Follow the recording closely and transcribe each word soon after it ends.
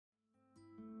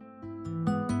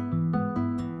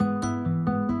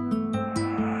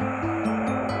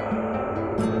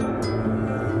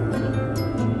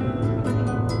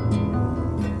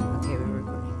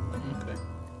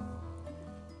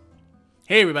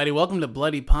Hey, everybody. Welcome to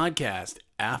Bloody Podcast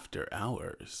After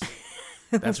Hours.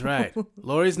 That's right.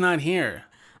 Lori's not here.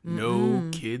 No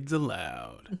kids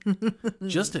allowed.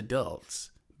 Just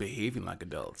adults behaving like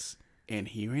adults and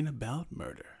hearing about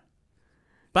murder.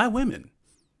 By women.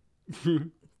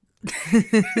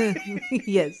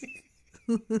 Yes.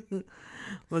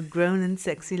 We're grown and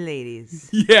sexy ladies.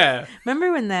 Yeah.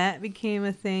 Remember when that became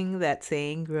a thing, that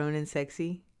saying, grown and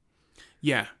sexy?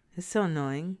 Yeah. It's so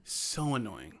annoying. So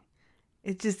annoying.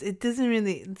 It doesn't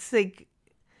really, it's like,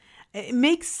 it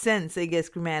makes sense, I guess,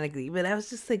 grammatically, but I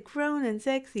was just like, grown and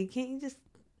sexy, can't you just...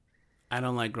 I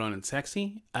don't like grown and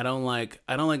sexy. I don't like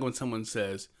when someone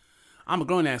says, I'm a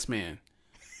grown-ass man.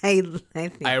 I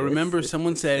remember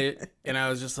someone said it, and I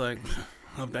was just like,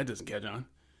 hope that doesn't catch on.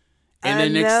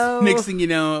 And then next thing you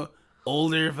know,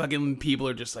 older fucking people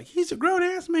are just like, he's a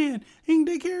grown-ass man. He can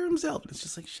take care of himself. And it's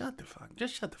just like, shut the fuck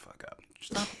up.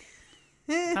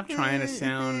 Stop trying to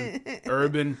sound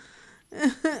urban.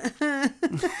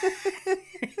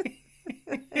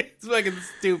 It's fucking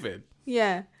stupid.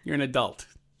 Yeah. You're an adult.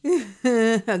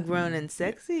 A grown and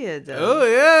sexy adult. Oh,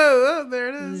 yeah. Oh, there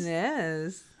it is.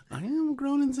 Yes. I am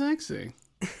grown and sexy.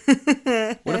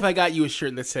 What if I got you a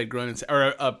shirt that said grown and sexy,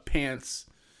 or a pants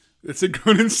that said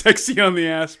grown and sexy on the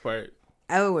ass part?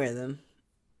 I would wear them.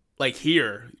 Like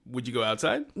here, would you go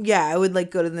outside? Yeah, I would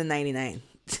go to the 99.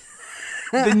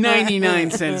 The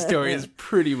 99-cent store is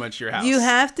pretty much your house. You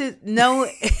have to know.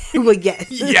 Well, yes.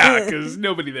 Yeah, because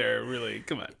nobody there really.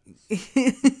 Come on.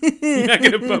 You're not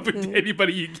going to bump into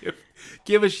anybody you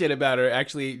give a shit about or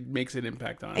actually makes an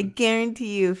impact on. I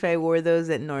guarantee you if I wore those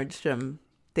at Nordstrom,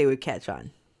 they would catch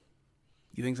on.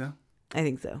 You think so? I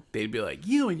think so. They'd be like,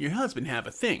 you and your husband have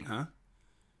a thing, huh?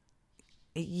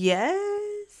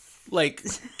 Yes. Like,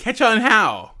 catch on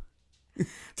how?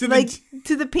 To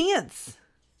the pants.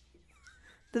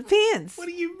 The pants. What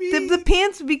do you mean? The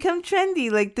pants become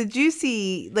trendy, like the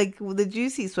juicy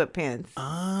sweatpants.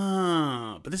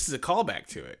 Ah, but this is a callback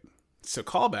to it. So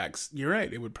callbacks, you're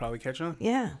right. It would probably catch on.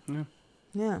 Yeah.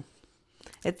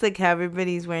 It's like how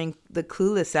everybody's wearing the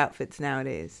Clueless outfits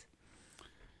nowadays.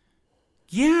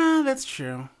 Yeah, that's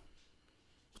true.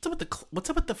 What's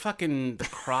up with the fucking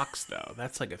Crocs though?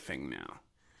 That's like a thing now.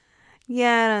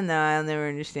 Yeah, I don't know. I'll never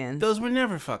understand. Those were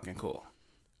never fucking cool.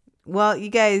 Well, you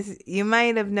guys, you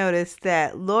might have noticed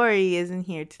that Lori isn't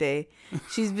here today.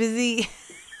 She's busy.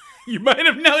 You might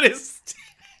have noticed.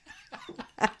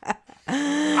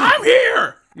 I'm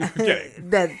here. Okay.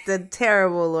 That's a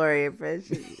terrible Lori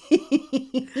impression.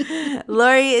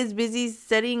 Lori is busy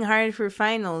studying hard for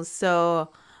finals. So,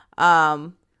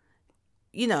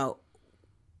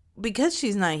 because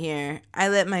she's not here, I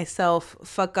let myself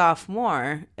fuck off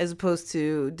more as opposed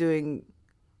to doing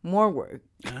more work.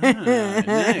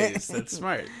 Nice. That's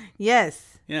smart.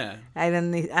 Yes. Yeah. I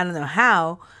don't know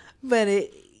how, but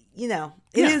it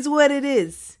is what it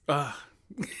is. That's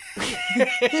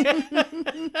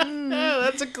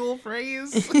a cool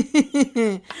phrase.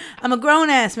 I'm a grown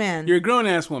ass man. You're a grown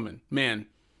ass woman. Man.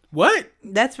 What?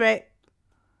 That's right.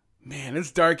 Man,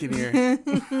 it's dark in here.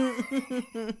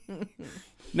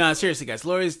 No, seriously, guys.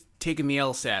 Lori's taking the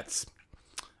LSATs.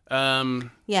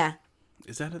 Yeah.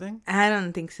 Is that a thing? I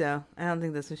don't think so. I don't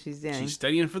think that's what she's doing. She's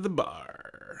studying for the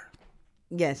bar.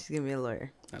 Yeah, she's going to be a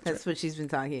lawyer. That's right. what she's been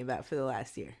talking about for the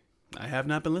last year. I have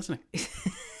not been listening.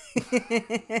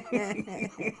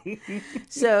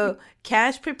 So,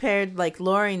 Cash prepared like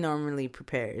Lori normally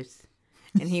prepares.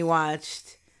 And he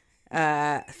watched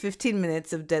 15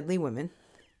 minutes of Deadly Women.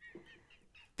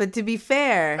 But to be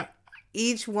fair,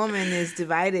 each woman is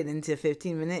divided into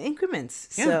 15-minute increments.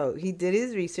 Yeah. So, he did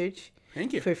his research.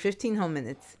 Thank you. For 15 whole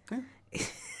minutes. Yeah.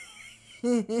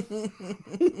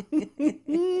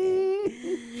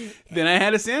 Then I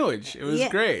had a sandwich. It was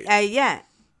great. Yeah.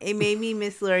 It made me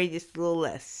miss Lori just a little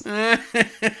less. Glad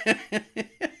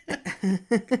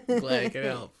I could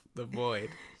help the void.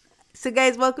 So,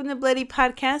 guys, welcome to Bloody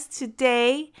Podcast.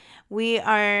 Today, we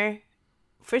are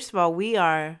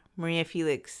Maria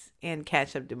Felix and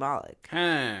Catch Up Demolic.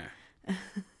 Hi,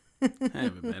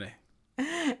 everybody.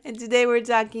 And today we're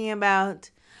talking about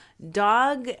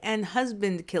dog and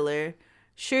husband killer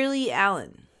Shirley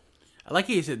Allen. I like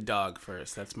how you said dog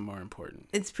first. That's more important.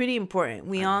 It's pretty important.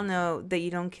 We all know that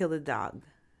you don't kill a dog.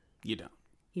 You don't.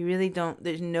 You really don't.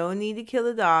 There's no need to kill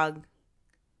a dog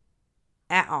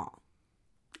at all.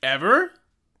 Ever?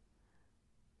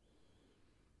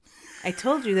 I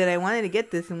told you that I wanted to get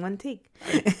this in one take.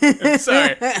 I'm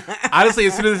sorry. Honestly,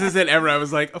 as soon as I said ever, I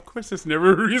was like, of course there's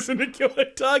never a reason to kill a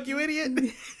dog, you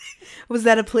idiot. Was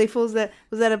that a playful? Was that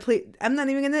a play? I'm not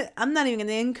even gonna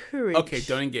encourage. Okay,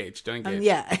 don't engage.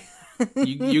 Yeah.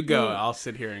 you go. I'll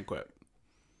sit here and quit.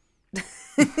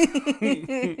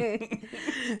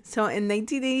 So in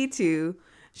 1982,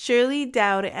 Shirley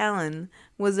Dowd Allen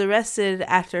was arrested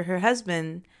after her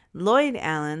husband, Lloyd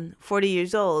Allen, 40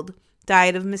 years old,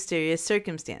 died of mysterious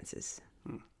circumstances.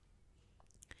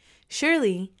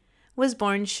 Shirley was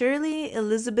born Shirley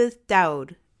Elizabeth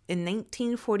Dowd in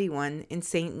 1941 in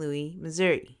St. Louis,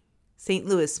 Missouri.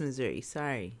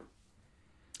 Sorry.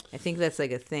 I think that's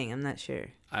like a thing. I'm not sure.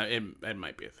 It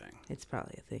might be a thing. It's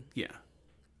probably a thing. Yeah.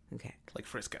 Okay. Like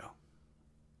Frisco.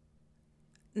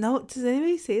 No, does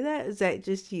anybody say that? Is that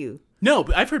just you? No,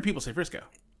 but I've heard people say Frisco.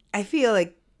 I feel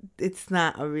like it's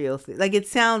not a real thing. Like, it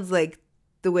sounds like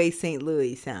the way St.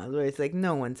 Louis sounds, where it's like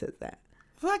no one says that.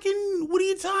 Fucking, what are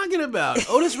you talking about?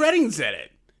 Otis Redding said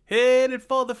it. Headed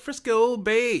for the Frisco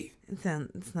Bay. It's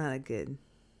not a good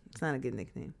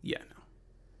nickname. Yeah, no.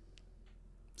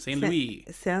 St. Louis.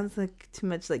 It sounds like too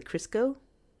much like Crisco.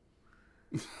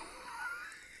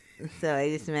 So I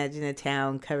just imagine a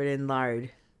town covered in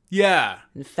lard. Yeah.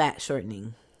 And fat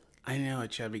shortening. I know a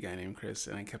chubby guy named Chris,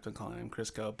 and I kept on calling him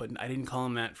Crisco, but I didn't call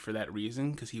him that for that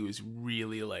reason, because he was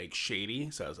really, like,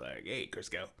 shady. So I was like, hey,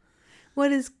 Crisco.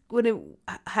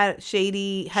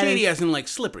 Shady? Shady as in, like,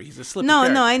 slippery. He's a slippery No,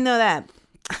 character. I know that.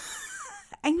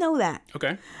 I know that.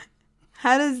 Okay.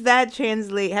 How does that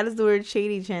translate? How does the word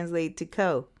shady translate to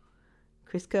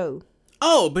Crisco?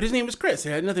 Oh, but his name was Chris.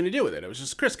 It had nothing to do with it. It was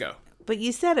just Crisco. But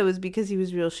you said it was because he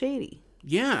was real shady.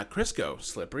 Yeah, Crisco.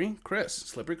 Slippery Chris.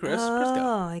 Slippery Chris. Oh,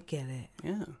 Crisco. I get it.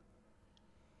 Yeah.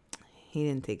 He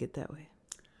didn't take it that way.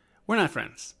 We're not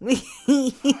friends.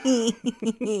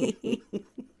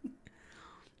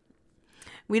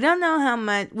 We don't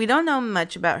know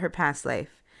much about her past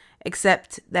life,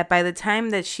 except that by the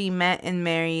time that she met and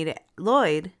married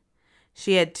Lloyd,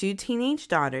 she had 2 teenage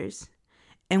daughters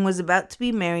and was about to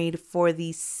be married for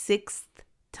the 6th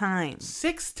time.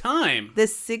 6th time? The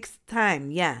 6th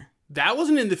time, yeah. That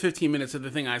wasn't in the 15 minutes of the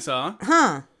thing I saw.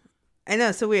 Huh. I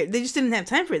know, so weird. They just didn't have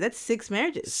time for it. That's 6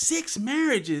 marriages. 6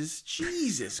 marriages?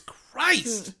 Jesus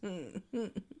Christ.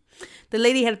 The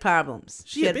lady had problems.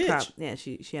 She had a bitch. Yeah,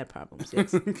 she had problems,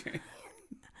 yes. Okay.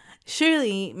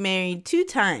 Shirley married 2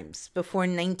 times before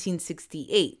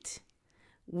 1968,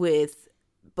 with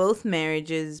both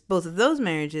of those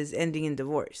marriages ending in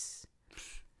divorce.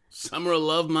 Summer of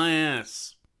Love my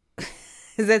ass.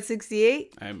 Is that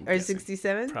 68? I'm or guessing.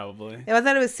 67? Probably. I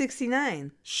thought it was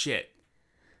 69. Shit.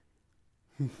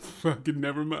 Fucking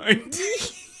never mind.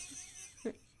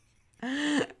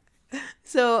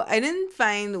 So I didn't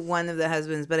find one of the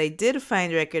husbands, but I did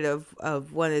find record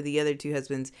of one of the other 2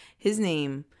 husbands. His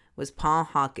name was Paul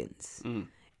Hawkins.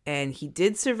 And he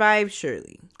did survive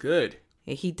Shirley. Good.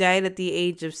 He died at the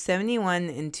age of 71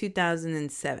 in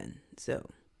 2007. So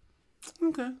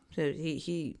Okay. So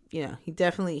he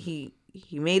definitely he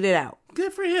made it out.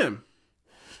 Good for him.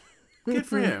 Good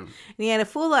for him. And he had a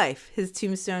full life. His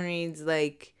tombstone reads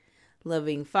like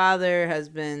loving father,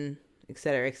 husband,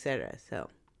 etc., etc. So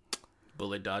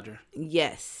Bullet dodger.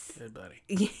 yes. Good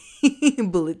buddy.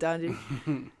 Bullet dodger.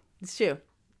 It's true.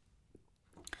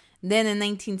 Then in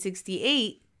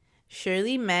 1968,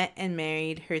 Shirley met and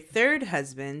married her 3rd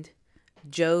husband,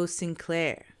 Joe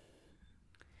Sinclair.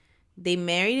 They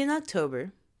married in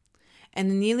October, and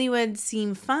the newlyweds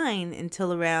seemed fine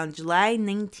until around July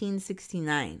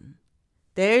 1969.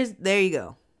 There you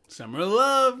go. Summer of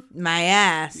Love. My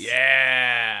ass.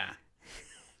 Yeah.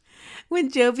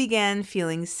 When Joe began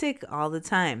feeling sick all the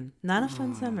time. Not a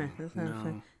fun summer. That's not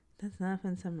no. That's not a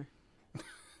fun summer.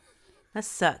 That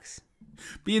sucks.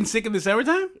 Being sick in the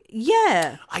summertime?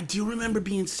 Yeah. I do remember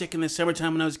being sick in the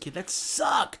summertime when I was a kid. That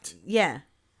sucked. Yeah.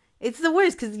 It's the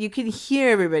worst because you can hear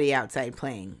everybody outside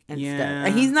playing and stuff. Yeah.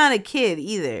 And he's not a kid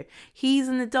either. He's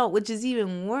an adult, which is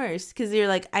even worse because you're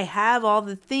like, I have all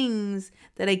the things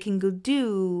that I can go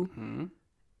do. Mm-hmm.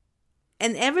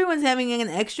 And everyone's having an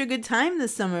extra good time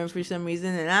this summer for some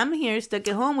reason. And I'm here stuck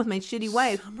at home with my shitty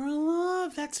wife. Summer of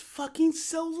Love. That's fucking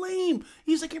so lame.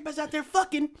 He's like, everybody's out there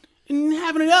fucking and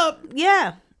having it up.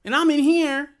 Yeah. And I'm in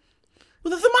here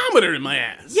with a thermometer in my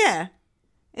ass. Yeah.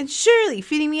 And Shirley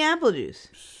feeding me apple juice.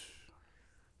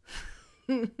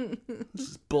 This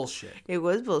is bullshit. It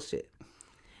was bullshit.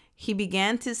 He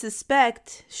began to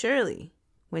suspect Shirley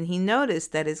when he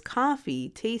noticed that his coffee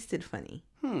tasted funny.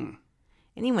 And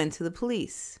he went to the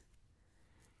police.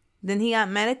 Then he got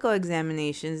medical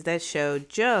examinations that showed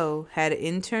Joe had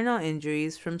internal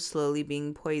injuries from slowly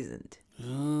being poisoned.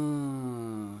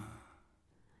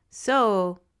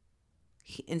 So,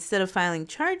 instead of filing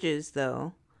charges,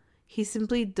 though, he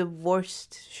simply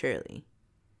divorced Shirley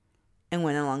and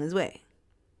went along his way.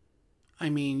 I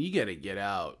mean, you gotta get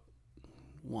out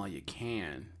while you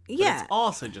can. But Yeah. it's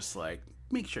also just like,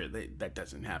 make sure that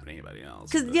doesn't happen to anybody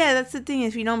else. Because, yeah, that's the thing.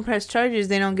 If you don't press charges,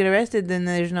 they don't get arrested, then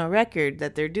there's no record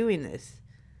that they're doing this.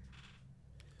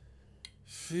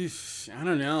 I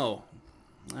don't know.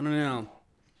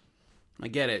 I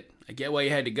get it. I get why you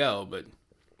had to go, but...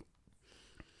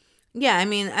 Yeah, I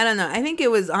mean, I don't know. I think it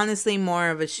was honestly more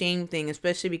of a shame thing,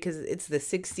 especially because it's the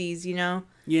 60s, you know?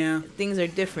 Yeah. Things are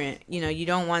different. You know, you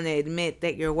don't want to admit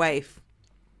that your wife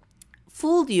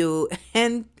fooled you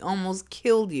and almost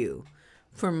killed you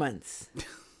for months.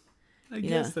 I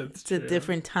guess that's true. It's a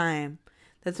different time.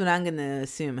 That's what I'm going to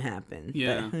assume happened.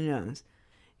 Yeah. But who knows?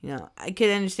 You know, I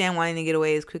could understand wanting to get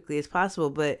away as quickly as possible,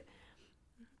 but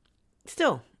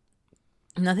still,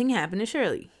 nothing happened to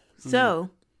Shirley. So...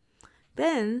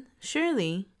 Then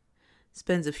Shirley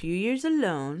spends a few years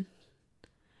alone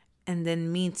and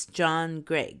then meets John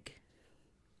Gregg.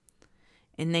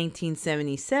 In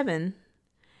 1977,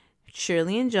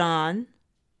 Shirley and John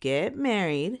get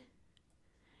married.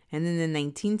 And then in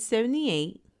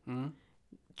 1978,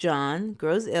 John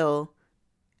grows ill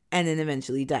and then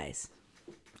eventually dies.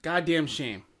 Goddamn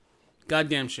shame.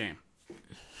 It's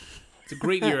a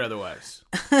great year otherwise.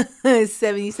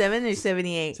 77 or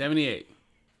 78? 78.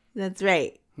 That's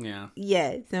right. Yeah.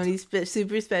 Yeah. Somebody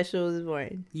super special was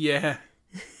born. Yeah.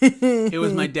 It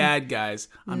was my dad, guys.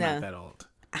 I'm not that old.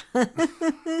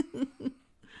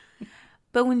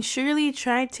 But when Shirley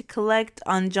tried to collect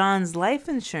on John's life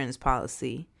insurance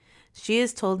policy, she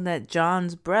is told that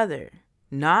John's brother,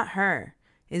 not her,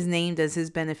 is named as his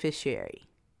beneficiary.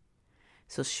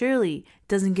 So Shirley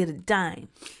doesn't get a dime.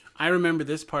 I remember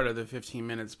this part of the 15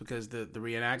 minutes because the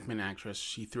reenactment actress,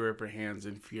 she threw up her hands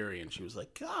in fury and she was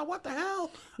like, God, what the hell?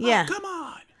 Yeah. Oh, come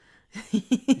on.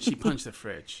 And she punched the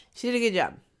fridge. She did a good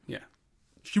job. Yeah.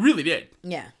 She really did.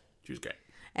 Yeah. She was great.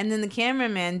 And then the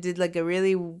cameraman did like a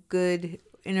really good,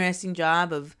 interesting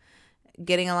job of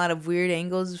getting a lot of weird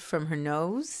angles from her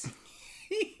nose.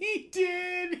 He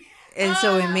did. And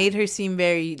so it made her seem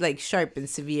very like sharp and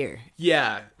severe.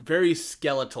 Yeah. Very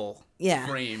skeletal. Yeah.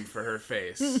 Frame for her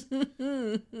face.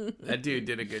 That dude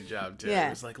did a good job too. Yeah. It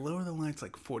was like lower the lights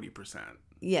like 40%.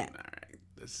 Yeah. All right,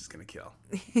 this is gonna kill.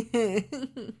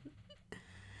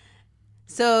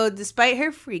 So despite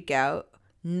her freak out,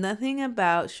 nothing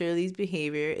about Shirley's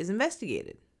behavior is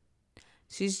investigated.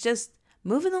 She's just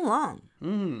moving along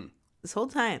this whole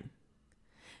time.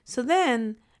 So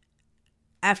then,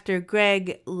 after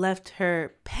Greg left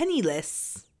her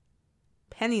penniless.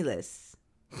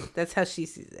 That's how she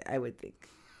sees it, I would think.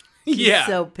 She's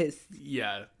so pissed.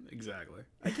 Yeah, exactly.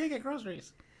 I can't get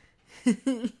groceries.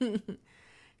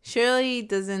 Shirley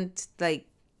doesn't, like,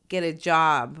 get a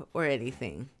job or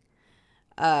anything.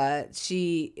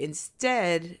 She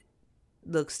instead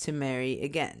looks to marry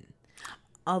again.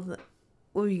 What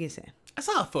were you going to say? I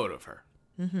saw a photo of her.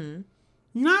 Mm-hmm.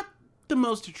 Not the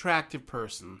most attractive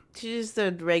person. She's just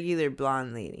a regular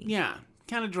blonde lady. Yeah,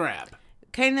 kind of drab.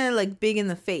 Kind of like big in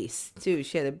the face, too.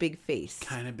 She had a big face.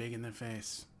 Kind of big in the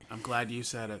face. I'm glad you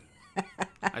said it.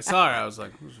 I saw her. I was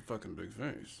like, who's a fucking big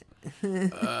face?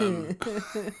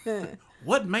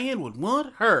 What man would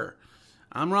want her?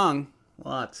 I'm wrong.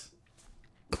 Lots.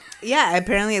 Yeah,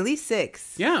 apparently at least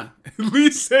 6. Yeah, at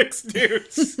least 6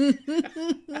 dudes.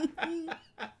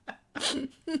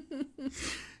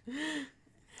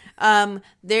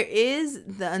 There is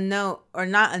a note, or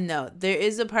not a note. There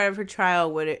is a part of her trial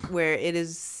where it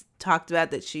is talked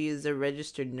about that she is a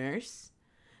registered nurse.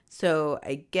 So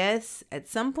I guess at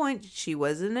some point she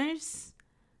was a nurse,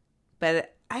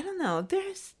 but I don't know.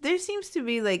 There seems to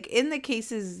be, like, in the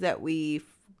cases that we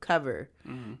cover,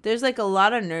 there's like a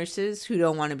lot of nurses who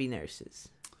don't want to be nurses.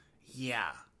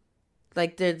 Yeah.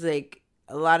 Like there's like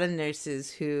a lot of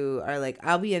nurses who are like,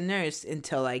 I'll be a nurse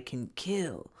until I can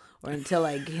kill. Or until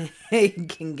I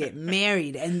can get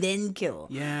married and then kill.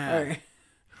 Yeah.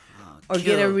 Or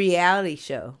get a reality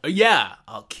show. Yeah.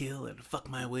 I'll kill and fuck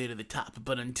my way to the top.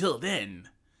 But until then,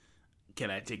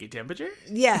 can I take a temperature?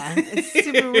 Yeah. It's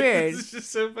super weird. It's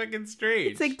just so fucking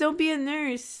strange. It's like, don't be a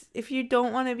nurse if you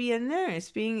don't want to be a nurse.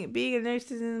 Being a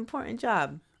nurse is an important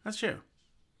job. That's true.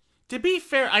 To be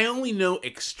fair, I only know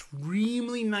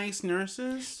extremely nice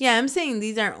nurses. Yeah, I'm saying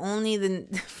these are only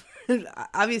the...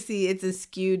 Obviously, it's a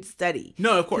skewed study.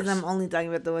 No, of course. Because I'm only talking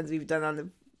about the ones we've done on the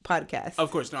podcast.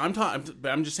 Of course. No,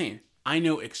 but I'm just saying. I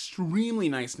know extremely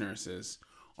nice nurses,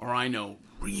 or I know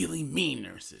really mean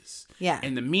nurses. Yeah.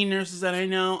 And the mean nurses that I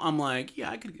know, I'm like,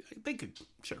 yeah,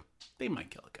 sure. They might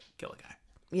kill a guy.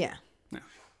 Yeah. Yeah.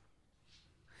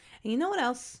 And you know what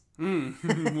else?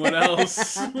 What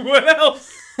else? What else?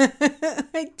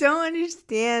 I don't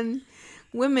understand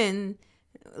women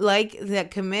like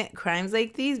that commit crimes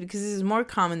like these, because this is more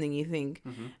common than you think,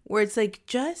 where it's like,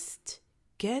 just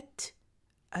get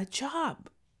a job.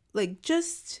 Like,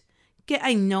 just get,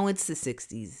 I know it's the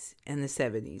 60s and the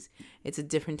 70s. It's a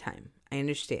different time. I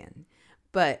understand.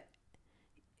 But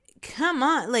come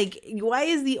on. Like, why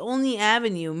is the only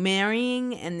avenue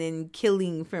marrying and then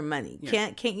killing for money?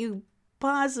 Yeah. Can't you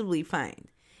possibly find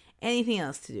anything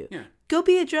else to do? Yeah. Go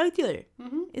be a drug dealer.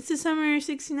 Mm-hmm. It's the summer of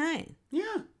 69. Yeah.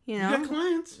 You know? You got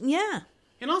clients. Yeah.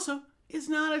 And also, it's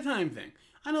not a time thing.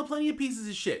 I know plenty of pieces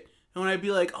of shit. And when I'd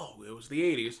be like, oh, it was the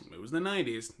 80s, it was the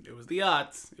 90s, it was the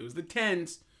aughts, it was the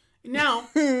 10s. And now,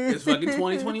 it's fucking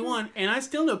 2021, and I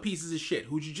still know pieces of shit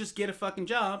who should just get a fucking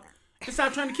job and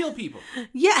stop trying to kill people.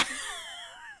 Yeah.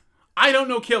 I don't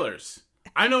know killers.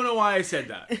 I don't know why I said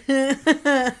that.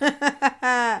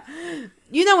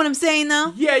 You know what I'm saying,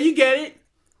 though? Yeah, you get it.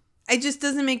 It just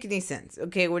doesn't make any sense.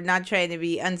 Okay, we're not trying to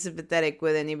be unsympathetic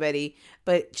with anybody,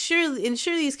 but Shirley, in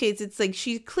Shirley's case, it's like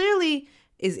she clearly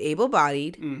is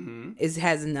able-bodied,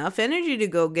 has enough energy to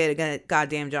go get a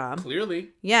goddamn job. Clearly.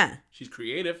 Yeah. She's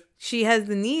creative. She has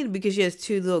the need because she has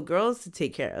 2 little girls to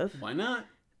take care of. Why not?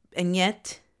 And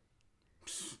yet...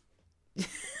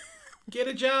 Get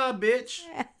a job, bitch.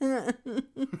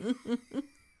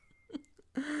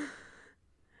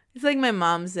 It's like my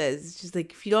mom says. She's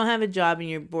like, if you don't have a job and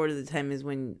you're bored of the time is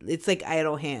when... It's like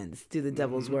idle hands do the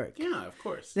devil's work. Yeah, of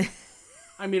course.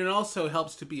 I mean, it also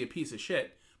helps to be a piece of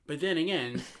shit. But then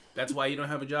again, that's why you don't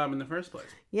have a job in the first place.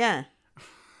 Yeah.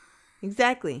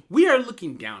 Exactly. We are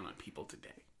looking down on people today.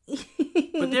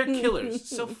 But they're killers,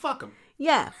 so fuck them.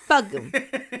 Yeah, fuck them.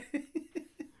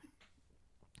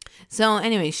 So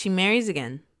anyway, she marries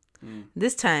again.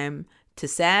 This time to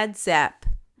sad sap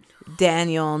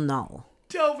Daniel Null.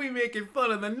 Don't be making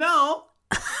fun of the Null.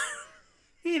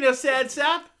 He no sad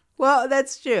sap. Well,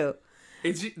 that's true.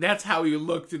 That's how you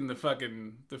looked in the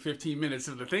 15 minutes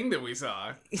of the thing that we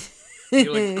saw.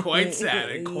 You looked quite sad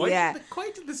and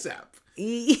quite to the sap.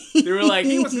 They were like,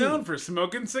 he was known for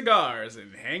smoking cigars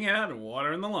and hanging out and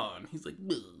watering the lawn. He's like,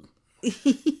 I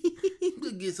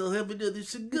guess I'll have another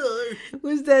cigar.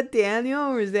 Was that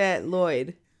Daniel or was that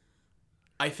Lloyd?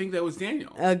 I think that was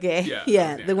Daniel. Okay.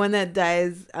 Yeah. The one that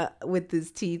dies with his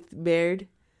teeth bared.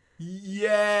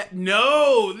 Yeah.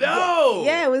 No.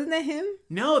 Yeah, wasn't that him?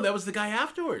 No, that was the guy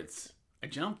afterwards. I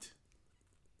jumped.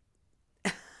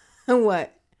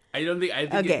 What? I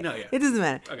think okay. It doesn't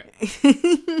matter. Okay.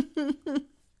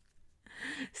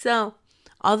 So,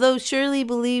 although Shirley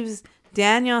believes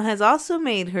Daniel has also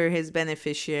made her his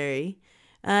beneficiary,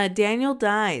 Daniel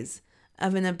dies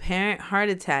of an apparent heart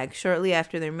attack shortly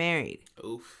after they're married.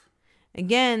 Oof.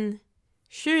 Again,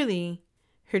 Shirley,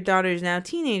 her daughters now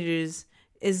teenagers,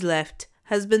 is left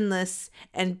husbandless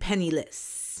and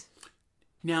penniless.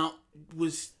 Now, who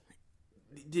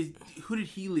did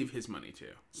he leave his money to?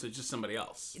 So just somebody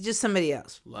else? Just somebody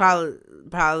else.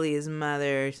 Probably his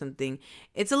mother or something.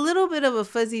 It's a little bit of a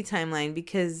fuzzy timeline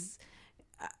because,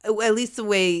 at least the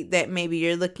way that maybe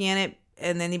you're looking at it,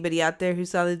 and anybody out there who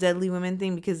saw the Deadly Women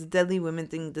thing, because the Deadly Women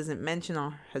thing doesn't mention all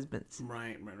her husbands.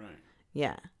 Right.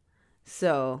 Yeah.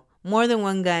 So, more than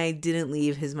one guy didn't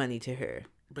leave his money to her.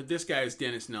 But this guy is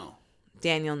Daniel Null.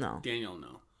 Daniel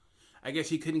Null. I guess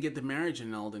he couldn't get the marriage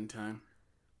annulled in time.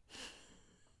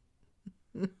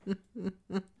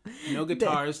 No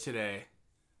guitars today.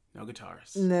 No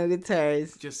guitars.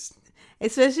 Just...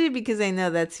 Especially because I know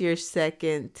that's your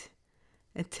second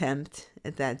attempt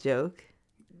at that joke.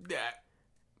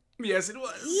 Yes, it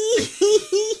was.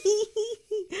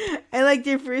 I liked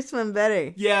your first one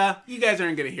better. Yeah, you guys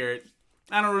aren't going to hear it.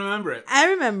 I don't remember it.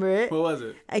 I remember it. What was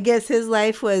it? I guess his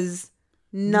life was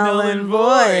null and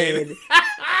void.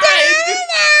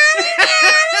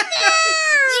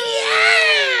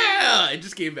 Yeah! It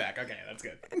just came back. Okay, that's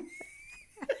good.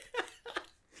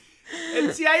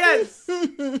 NCIS.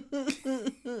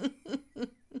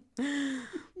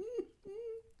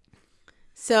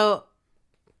 So,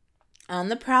 on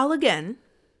the prowl again,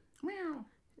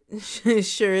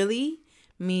 Shirley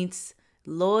meets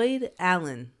Lloyd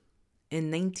Allen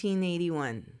in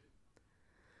 1981.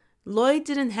 Lloyd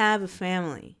didn't have a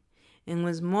family and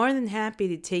was more than happy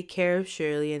to take care of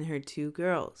Shirley and her 2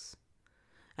 girls.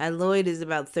 Lloyd is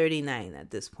about 39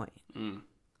 at this point.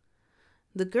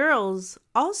 The girls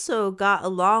also got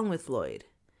along with Lloyd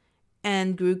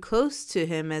and grew close to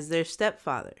him as their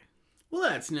stepfather. Well,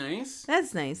 that's nice.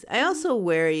 That's nice. I also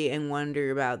worry and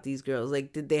wonder about these girls.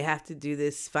 Like, did they have to do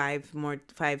this 5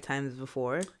 times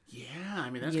before? Yeah, I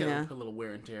mean, that's going to put a little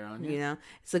wear and tear on you. You know?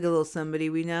 It's like a little somebody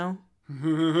we know.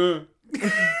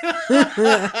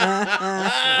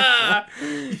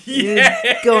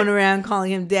 Yeah. Going around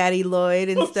calling him Daddy Lloyd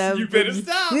and stuff. You better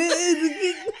stop. You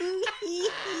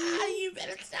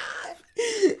better stop.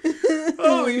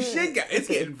 Holy shit, guys. It's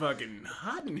getting fucking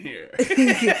hot in here.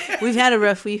 We've had a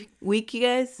rough week, you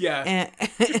guys. Yeah.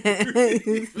 Let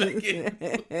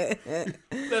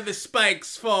the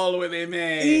spikes fall where they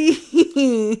may.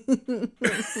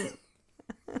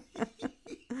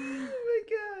 Oh my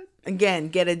god. Again,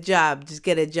 get a job. Just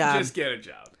get a job. Just get a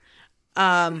job.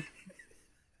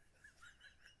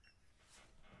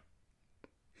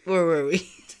 Where were we?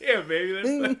 Damn, baby. That's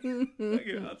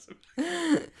fucking awesome.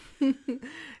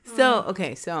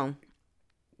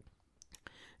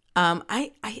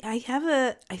 I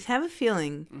have a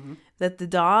feeling that the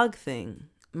dog thing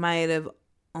might have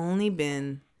only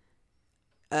been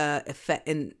effect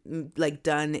and like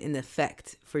done in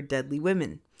effect for Deadly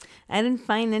Women. I didn't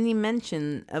find any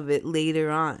mention of it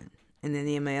later on in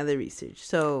any of my other research.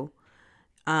 So,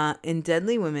 in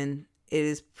Deadly Women, it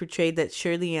is portrayed that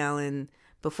Shirley Allen,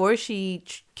 before she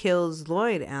kills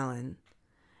Lloyd Allen,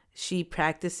 she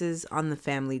practices on the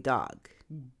family dog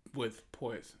with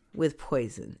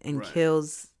poison. And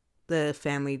kills the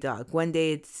family dog. One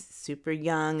day it's super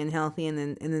young and healthy, and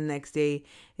then the next day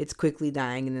it's quickly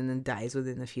dying, and then it dies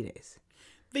within a few days.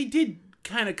 They did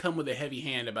kind of come with a heavy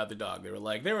hand about the dog.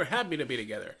 They were happy to be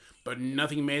together, but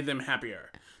nothing made them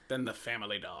happier than the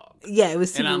family dog. Yeah, it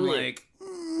was super and I'm weird. like,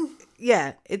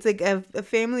 yeah, it's like a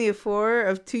family of 4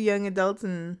 of 2 young adults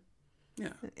and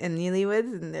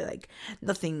newlyweds, and they're like,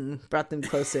 nothing brought them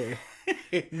closer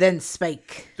than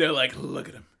Spike. They're like, look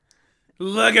at him.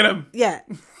 Look at him. Yeah.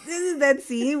 This is that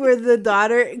scene where the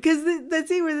daughter, because that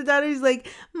scene where the daughter's like,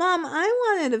 Mom,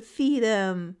 I wanted to feed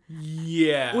him.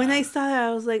 Yeah. When I saw that,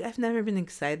 I was like, I've never been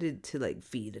excited to like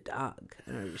feed a dog.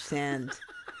 I don't understand.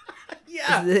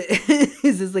 Yeah.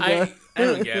 Is this like I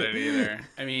don't get it either.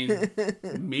 I mean,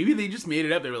 maybe they just made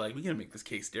it up. They were like, we gotta make this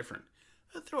case different.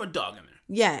 Let's throw a dog in there.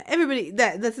 Yeah, everybody,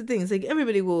 that's the thing. It's like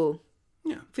everybody will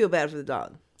feel bad for the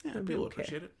dog. Yeah, people will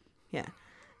appreciate it. Yeah.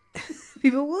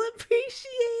 People will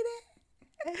appreciate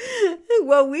it.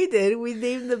 Well, we did. We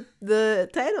named the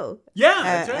title. Yeah,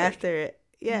 that's right. After it.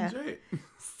 Yeah. That's right.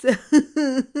 So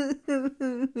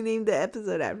we named the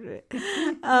episode after it.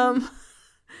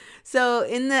 So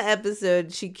in the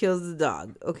episode, she kills the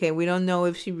dog. Okay, we don't know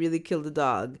if she really killed the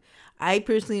dog. I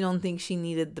personally don't think she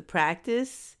needed the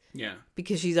practice. Yeah.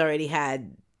 Because she's already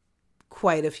had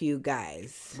quite a few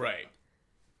guys. Right.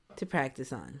 To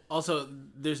practice on. Also,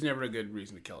 there's never a good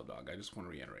reason to kill a dog. I just want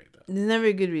to reiterate that. There's never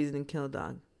a good reason to kill a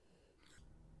dog.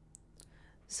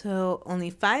 So, only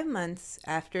 5 months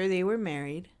after they were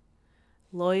married,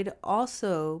 Lloyd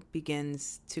also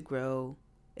begins to grow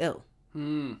ill.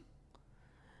 When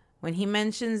he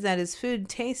mentions that his food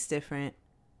tastes different,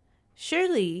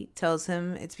 Shirley tells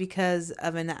him it's because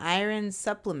of an iron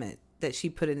supplement that she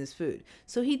put in his food.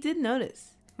 So he did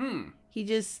notice. He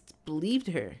just believed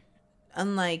her.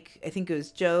 Unlike, I think it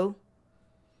was Joe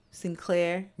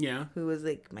Sinclair. Yeah. Who was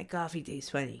like, my coffee tastes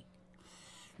funny.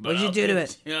 But What'd you do to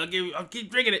it? Yeah, I'll keep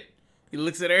drinking it. He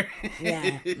looks at her.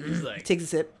 Yeah. He's like, takes a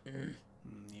sip. You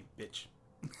bitch.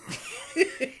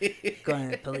 Go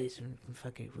on, police.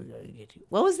 Fuck it, we're gonna get you.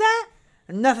 What was that?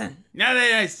 Nothing.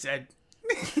 Nothing I said.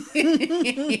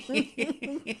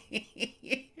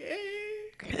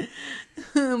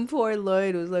 Poor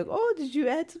Lloyd was like, oh, did you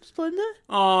add some Splenda?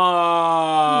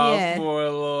 Oh, yeah. Poor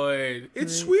Lloyd.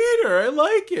 It's sweeter. I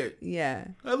like it. Yeah.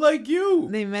 I like you.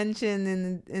 They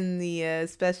mentioned in the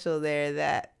special there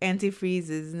that antifreeze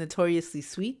is notoriously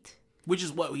sweet. Which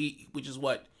is what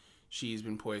she's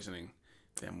been poisoning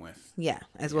them with. Yeah,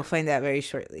 as we'll find out very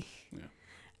shortly.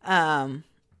 Yeah.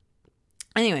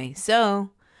 Anyway, so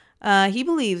he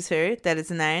believes her that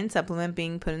it's an iron supplement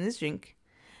being put in his drink.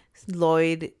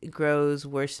 Lloyd grows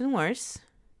worse and worse,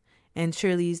 and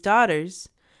Shirley's daughters,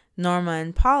 Norma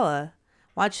and Paula,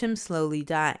 watch him slowly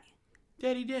die.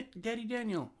 Daddy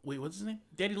Daniel. Wait, what's his name?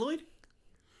 Daddy Lloyd?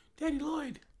 Daddy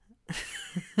Lloyd.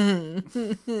 I'm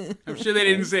sure they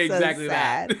didn't say exactly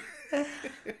that.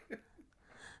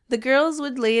 The girls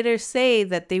would later say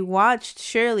that they watched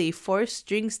Shirley force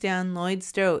drinks down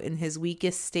Lloyd's throat in his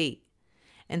weakest state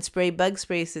and spray bug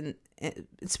spray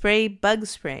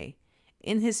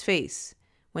in his face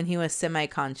when he was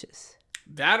semi-conscious.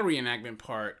 That reenactment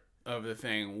part of the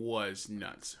thing was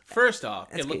nuts. First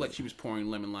off, it looked like she was pouring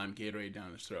lemon lime Gatorade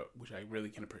down his throat, which I really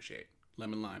can appreciate.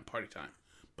 Lemon lime, party time.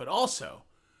 But also,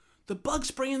 the bug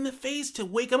spray in the face to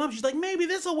wake him up. She's like, maybe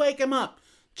this will wake him up.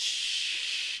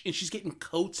 Shh. And she's getting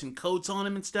coats and coats on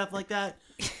him and stuff like that.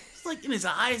 It's like in his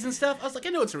eyes and stuff. I was like, I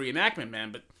know it's a reenactment,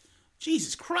 man, but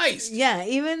Jesus Christ. Yeah,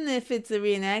 even if it's a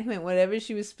reenactment, whatever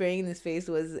she was spraying in his face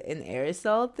was an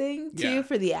aerosol thing, too,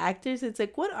 for the actors. It's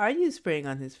like, what are you spraying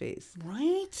on his face?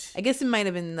 Right? I guess it might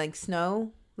have been, like,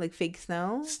 snow, like fake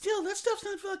snow. Still, that stuff's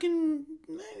not fucking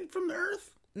from the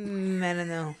earth. I don't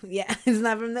know. Yeah, it's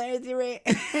not from the earth. You're right.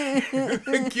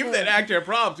 Give that actor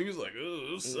props. He was like,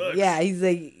 "Oh, this sucks." Yeah, he's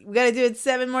like, we gotta do it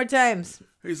 7 more times.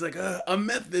 He's like, "A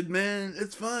method, man.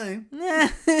 It's fine."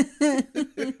 This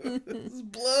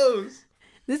blows.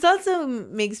 This also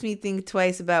makes me think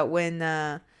twice about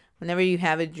whenever you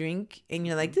have a drink and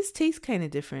you're like, this tastes kind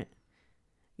of different.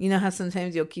 You know how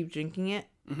sometimes you'll keep drinking it?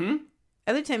 Mm-hmm.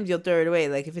 Other times you'll throw it away.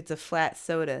 Like if it's a flat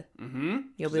soda,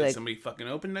 you'll be like, somebody fucking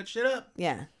opened that shit up.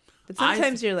 Yeah. But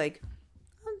sometimes you're like,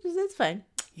 oh, that's fine.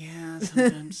 Yeah,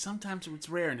 sometimes it's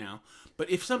rare now. But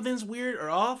if something's weird or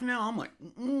off now, I'm like,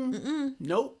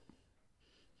 nope.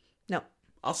 No.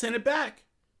 I'll send it back.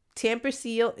 Tamper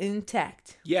seal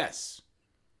intact. Yes.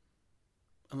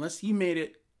 Unless you made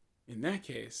it. In that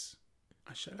case,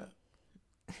 I shut up.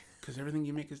 Because everything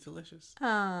you make is delicious.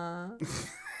 Aww.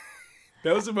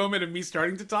 That was a moment of me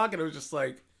starting to talk, and I was just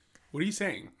like, what are you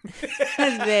saying?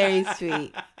 That's very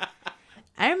sweet.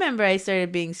 I remember I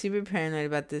started being super paranoid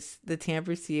about the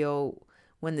tamper seal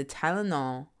when the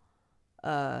Tylenol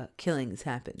killings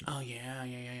happened. Oh, yeah.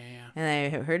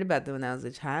 And I heard about them when I was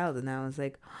a child, and I was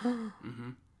like,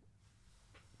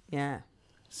 yeah.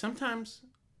 Sometimes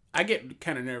I get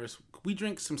kind of nervous. We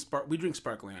drink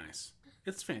sparkling ice.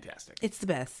 It's fantastic. It's the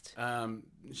best. The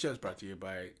show's brought to you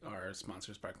by our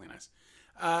sponsor, Sparkling Ice.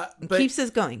 But keeps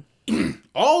us going.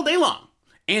 All day long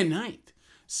and night.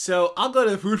 So I'll go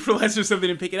to the food for less or something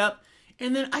and pick it up.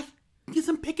 And then as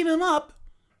I'm picking them up,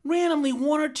 randomly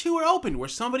 1 or 2 are open where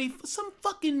somebody's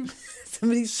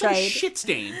tried. Shit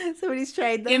stain. Somebody's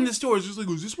tried them. In the store, it's just like,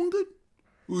 oh, is this one good?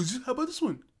 How about this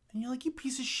one? And you're like, you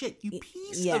piece of shit. You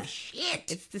piece of shit.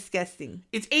 It's disgusting.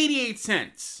 It's 88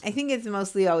 cents. I think it's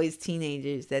mostly always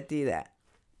teenagers that do that.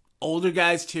 Older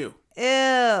guys, too.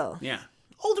 Ew. Yeah.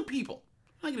 Older people.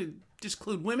 I'm not going to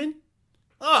disclude women.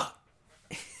 Ugh.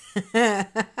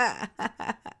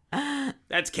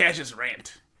 That's Cash's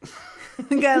rant.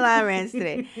 We got a lot of rants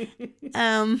today.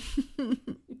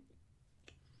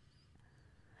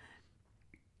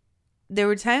 There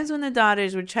were times when the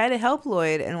daughters would try to help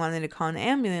Lloyd and wanted to call an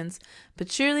ambulance, but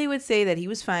Shirley would say that he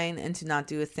was fine and to not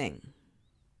do a thing.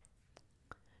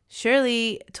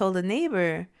 Shirley told a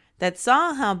neighbor that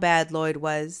saw how bad Lloyd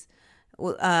was,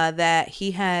 that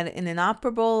he had an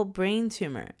inoperable brain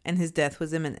tumor and his death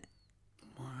was imminent.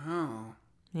 Wow.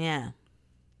 Yeah.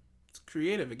 It's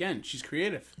creative. Again, she's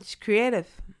creative. She's creative.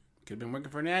 Could have been working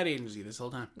for an ad agency this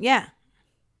whole time. Yeah.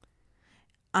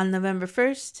 On November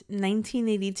 1st,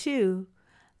 1982,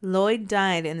 Lloyd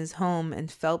died in his home in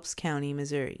Phelps County,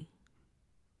 Missouri.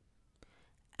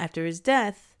 After his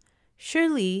death,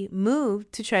 Shirley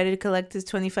moved to try to collect his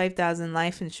 $25,000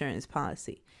 life insurance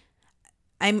policy.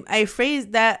 I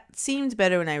phrased that seemed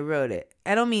better when I wrote it.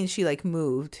 I don't mean she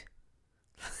moved.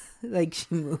 Like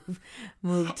she moved.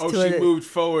 Oh, she moved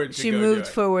forward. She moved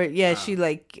forward. Yeah, she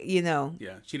Yeah, she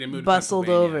didn't move. Bustled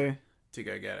over to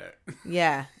go get it.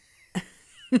 Yeah.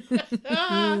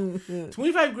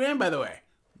 $25,000, by the way,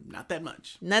 not that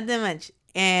much. Not that much,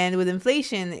 and with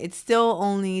inflation, it's still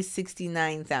only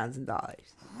 $69,000.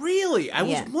 Really? I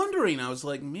was wondering. I was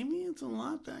like, maybe it's a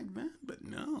lot back then, but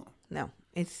no. No,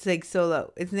 it's so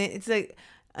low. It's like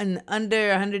an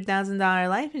under $100,000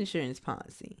 life insurance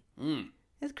policy.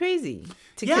 That's crazy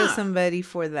to kill somebody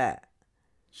for that.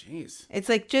 Jeez. It's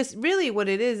like just really what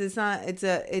it is. It's not.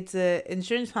 It's a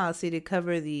insurance policy to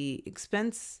cover the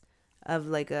expense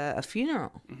of a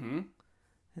funeral.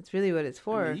 That's really what it's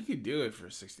for. I mean, you could do it for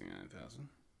 $69,000.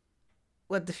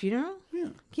 What, the funeral? Yeah.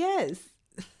 Yes.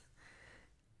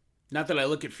 Not that I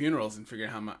look at funerals and figure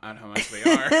out how much they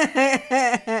are.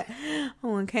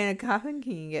 What kind of coffin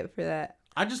can you get for that?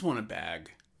 I just want a bag.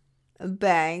 A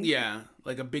bag? Yeah,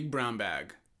 like a big brown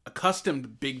bag. A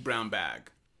customed big brown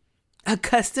bag. A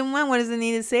custom one? What does it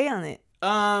need to say on it?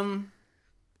 I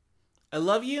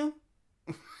love you.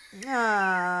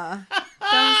 Don't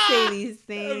say these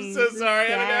things. I'm so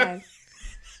sorry. I don't know.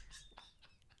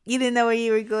 You didn't know where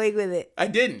you were going with it. I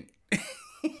didn't.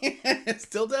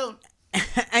 Still don't.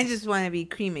 I just want to be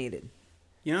cremated.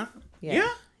 Yeah? Yeah?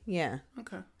 Yeah.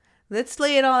 Okay. Let's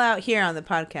lay it all out here on the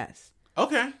podcast.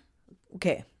 Okay.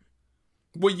 Okay.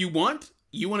 What you want?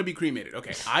 You want to be cremated.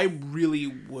 Okay. I really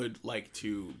would like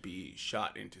to be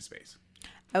shot into space.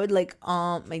 I would like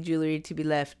all my jewelry to be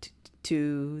left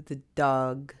to the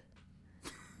dog.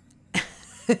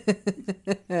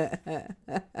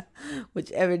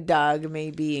 Whichever dog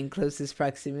may be in closest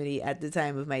proximity at the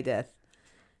time of my death.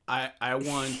 I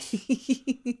want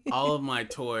all of my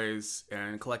toys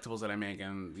and collectibles that I make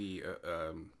and the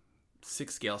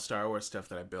 6-scale Star Wars stuff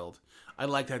that I build. I'd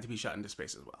like that to be shot into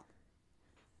space as well.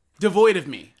 Devoid of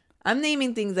me. I'm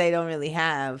naming things I don't really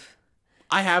have.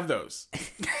 I have those.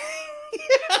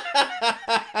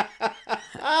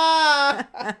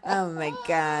 Oh my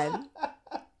God.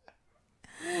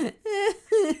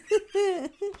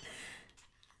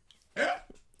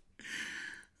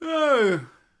 Oh,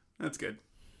 that's good.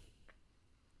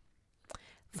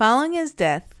 Following his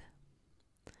death,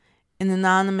 an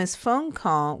anonymous phone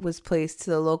call was placed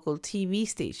to the local TV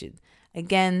station.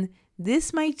 Again,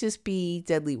 this might just be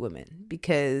Deadly Women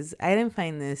because I didn't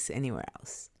find this anywhere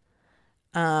else.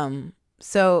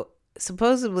 So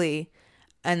supposedly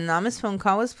an anonymous phone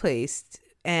call was placed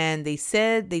and they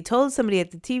told somebody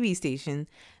at the TV station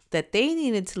that they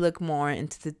needed to look more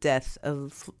into the death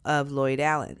of Lloyd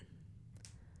Allen.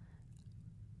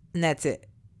 And that's it.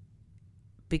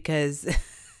 Because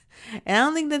and I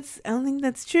don't think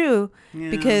that's true. Yeah.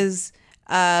 Because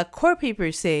court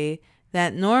papers say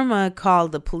that Norma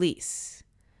called the police.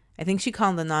 I think she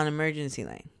called the non-emergency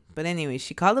line. But anyway,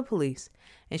 she called the police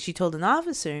and she told an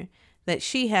officer that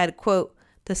she had, quote,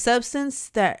 the substance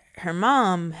that her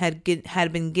mom had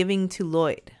been giving to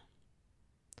Lloyd.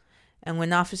 And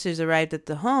when officers arrived at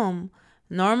the home,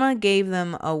 Norma gave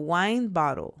them a wine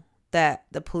bottle that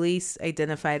the police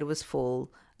identified was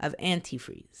full of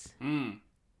antifreeze.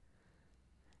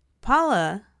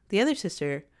 Paula, the other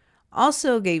sister,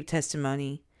 also gave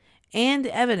testimony and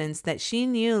evidence that she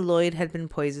knew Lloyd had been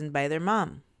poisoned by their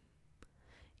mom.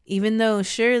 Even though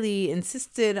Shirley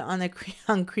insisted on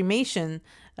cremation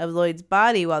of Lloyd's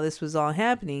body while this was all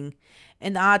happening,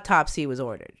 an autopsy was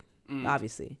ordered,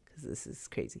 obviously, because this is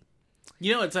crazy.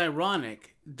 You know, it's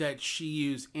ironic that she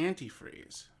used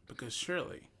antifreeze because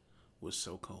Shirley was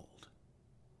so cold.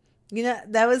 You know,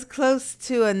 that was close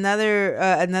to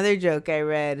another joke I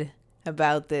read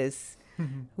about this,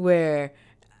 where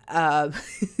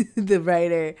the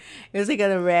writer, it was like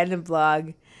on a random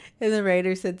blog, and the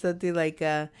writer said something like,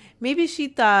 maybe she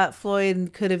thought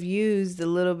Floyd could have used a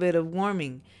little bit of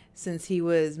warming since he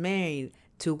was married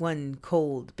to one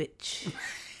cold bitch.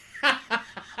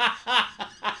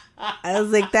 I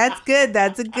was like, that's good.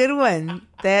 That's a good one.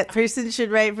 That person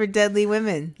should write for Deadly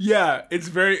Women. Yeah, it's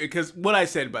very, because what I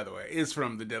said, by the way, is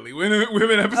from the Deadly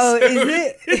Women episode. Oh, is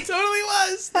it? It totally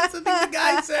was. That's the thing the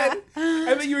guy said.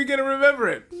 I think you were going to remember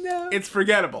it. No. It's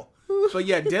forgettable. But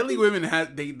yeah, Deadly Women,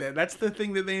 that's the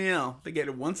thing that they know. They get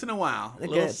it once in a while.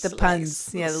 The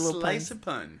puns. Yeah, the little slice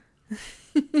puns.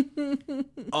 of pun.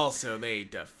 Also, they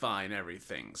define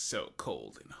everything so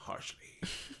cold and harshly.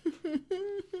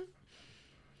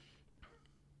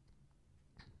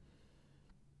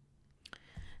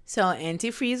 So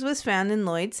antifreeze was found in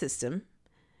Lloyd's system,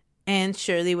 and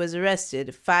Shirley was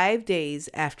arrested 5 days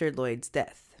after Lloyd's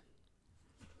death.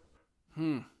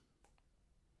 That's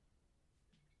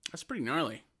pretty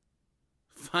gnarly.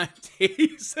 5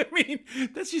 days. I mean,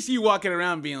 that's just you walking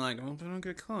around being like, "Oh, I don't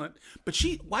get caught." But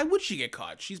why would she get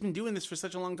caught? She's been doing this for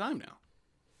such a long time now.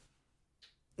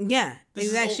 Yeah,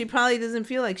 exactly. She probably doesn't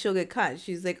feel like she'll get caught.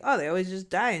 She's like, oh, they always just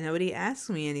die and nobody asks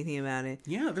me anything about it.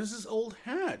 Yeah, there's this old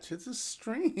hat. It's just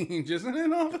strange, isn't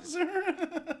it,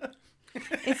 officer?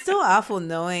 It's so awful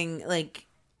knowing, like,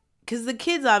 because the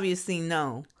kids obviously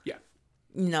know. Yeah.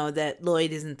 You know, that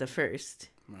Lloyd isn't the first.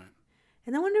 Right.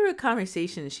 And I wonder what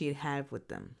conversations she'd have with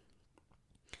them.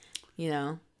 You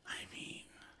know? I mean,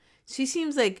 she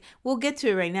seems like, we'll get to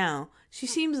it right now. She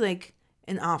seems like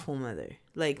an awful mother.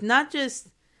 Like, not just...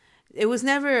 It was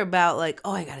never about like,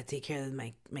 oh, I got to take care of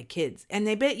my kids. And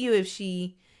I bet you if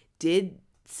she did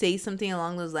say something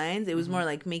along those lines, it was more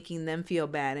like making them feel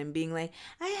bad and being like,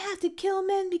 I have to kill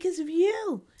men because of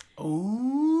you.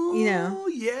 Oh, you know?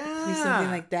 Yeah.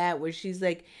 Something like that where she's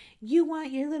like, you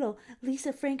want your little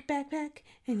Lisa Frank backpack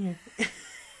and your...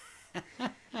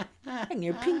 and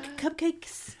your pink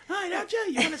cupcakes. Hi, don't you?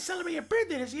 You want to celebrate your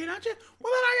birthday this year, don't you?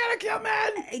 Well, then I gotta kill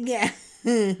men. Yeah.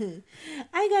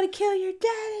 I gotta kill your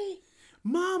daddy.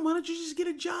 Mom, why don't you just get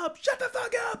a job? Shut the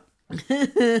fuck up.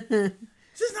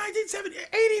 This is 1970, 80.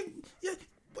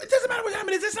 It doesn't matter what time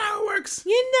it is. That's not how it works.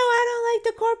 You know I don't like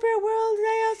the corporate world.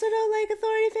 I also don't like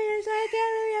authority figures. So I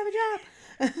can't really have a job.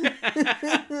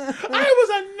 I was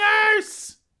a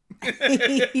nurse.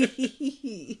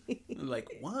 Like,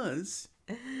 was?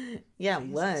 Yeah,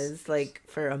 Jesus. Was like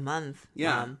for a month.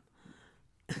 Yeah.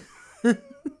 I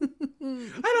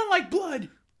don't like blood.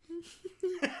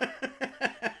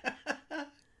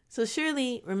 So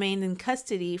Shirley remained in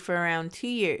custody for around 2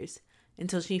 years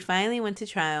until she finally went to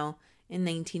trial in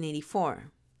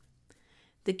 1984.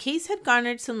 The case had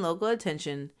garnered some local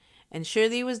attention, and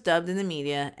Shirley was dubbed in the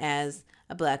media as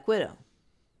a Black Widow.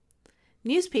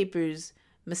 Newspapers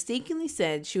mistakenly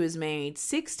said she was married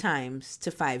 6 times to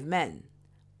 5 men,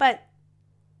 but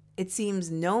it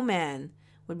seems no man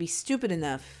would be stupid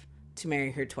enough to marry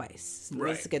her twice. So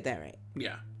let's get that right.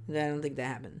 Yeah. I don't think that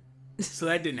happened. So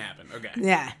that didn't happen. Okay.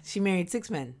 Yeah. She married 6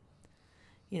 men.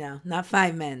 Not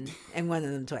 5 men, and one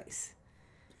of them twice.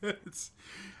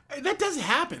 That does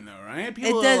happen, though, right?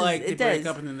 People are like, they break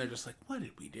up and then they're just like, what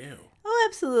did we do? Oh,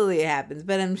 absolutely it happens.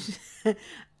 But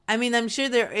I'm sure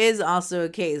there is also a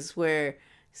case where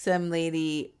some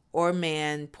lady or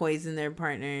man poisoned their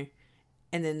partner,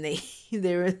 and then they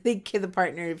the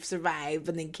partner survived,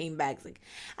 but then came back. It's like,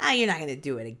 you're not gonna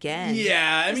do it again.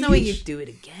 Yeah, there's no way you do it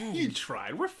again. You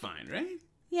tried. We're fine, right?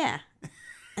 Yeah,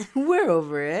 we're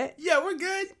over it. Yeah, we're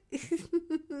good.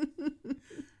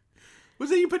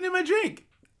 What's that you putting in my drink?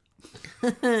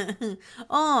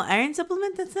 Oh, iron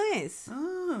supplement. That's nice.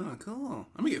 Oh, cool.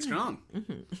 I'm gonna get strong.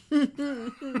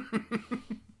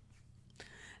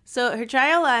 So her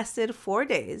trial lasted 4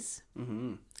 days.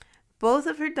 Mm-hmm. Both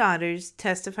of her daughters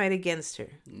testified against her.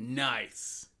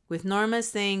 Nice. With Norma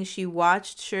saying she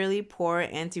watched Shirley pour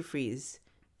antifreeze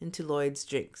into Lloyd's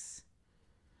drinks.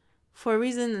 For a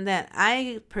reason that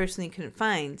I personally couldn't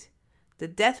find, the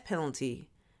death penalty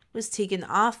was taken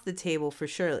off the table for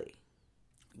Shirley.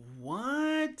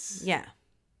 What? Yeah.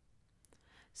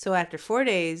 So after 4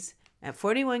 days, at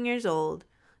 41 years old,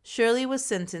 Shirley was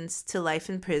sentenced to life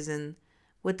in prison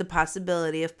with the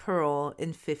possibility of parole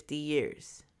in 50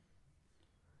 years.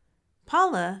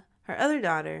 Paula, her other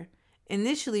daughter,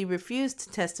 initially refused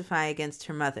to testify against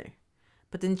her mother,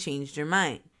 but then changed her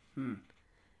mind.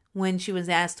 When she was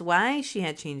asked why she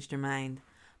had changed her mind,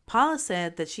 Paula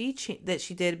said that she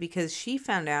did because she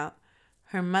found out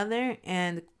her mother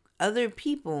and other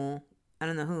people, I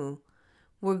don't know who,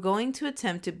 were going to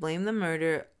attempt to blame the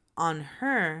murder on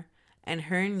her and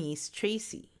her niece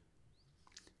Tracy.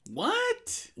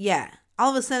 What? Yeah.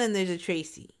 All of a sudden there's a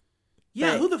Tracy.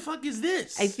 Yeah, who the fuck is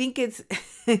this? I think it's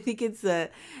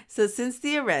so since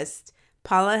the arrest,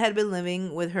 Paula had been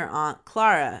living with her aunt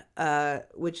Clara,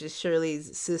 which is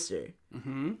Shirley's sister,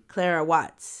 Clara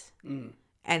Watts,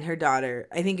 and her daughter.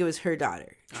 I think it was her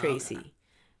daughter, Tracy. Okay.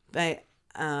 But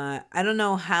I don't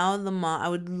know how the mom. I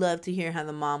would love to hear how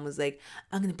the mom was like,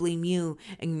 "I'm gonna blame you,"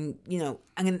 and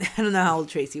I don't know how old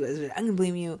Tracy was, but I'm gonna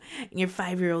blame you and your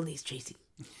 5-year-old niece Tracy.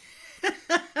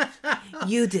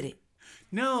 You did it.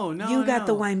 No. You got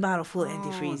the wine bottle full of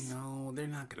antifreeze. No, they're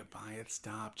not gonna buy it.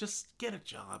 Stop. Just get a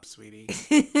job, sweetie.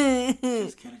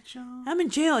 Just get a job. I'm in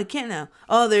jail. I can't now.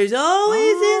 Oh, there's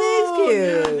always an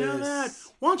excuse. Yeah, now that.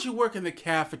 Why don't you work in the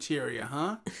cafeteria,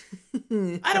 huh?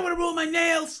 I don't want to roll my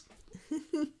nails.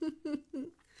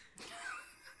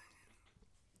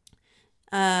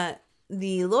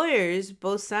 The lawyers,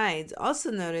 both sides,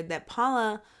 also noted that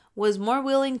Paula was more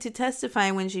willing to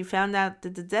testify when she found out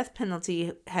that the death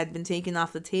penalty had been taken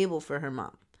off the table for her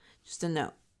mom. Just a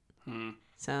note.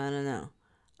 So I don't know.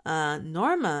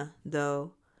 Norma,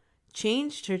 though,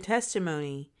 changed her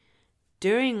testimony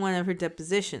during one of her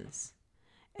depositions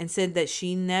and said that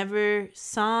she never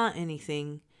saw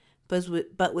anything,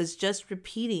 but was just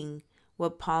repeating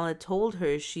what Paula told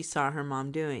her she saw her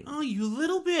mom doing. Oh, you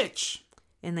little bitch.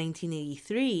 In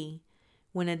 1983,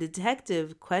 when a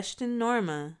detective questioned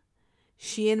Norma,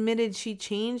 she admitted she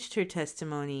changed her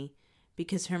testimony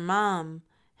because her mom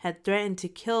had threatened to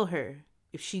kill her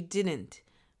if she didn't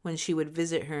when she would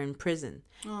visit her in prison.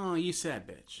 Oh, you sad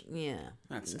bitch. Yeah,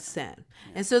 that's sad. Yeah.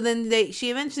 And so then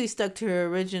she eventually stuck to her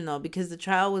original because the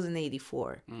trial was in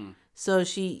 1984. So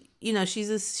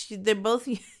they're both.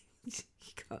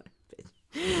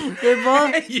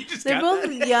 They're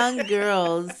both young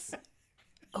girls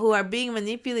who are being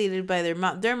manipulated by their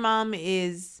mom. Their mom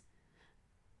is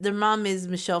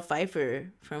Michelle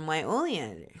Pfeiffer from White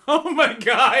Oleander. Oh my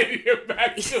God, you're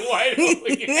back to White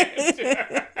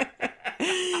Oleander.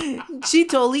 She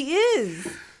totally is.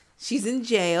 She's in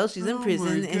jail. She's in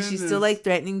prison, and she's still like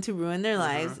threatening to ruin their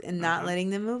lives and not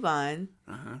letting them move on.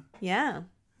 Yeah.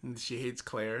 And she hates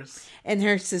Claire's. And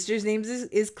her sister's name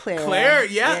is Claire. Claire?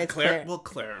 Yeah, Claire. Well,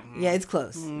 Claire. Yeah, it's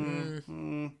close.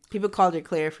 People called her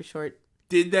Claire for short.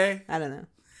 Did they? I don't know.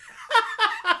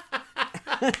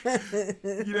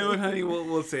 You know what, honey?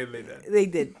 We'll say they did. They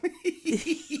did.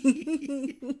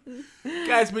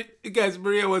 Guys,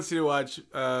 Maria wants you to watch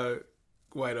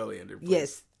White Oleander, please.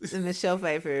 Yes, the Michelle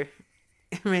Pfeiffer,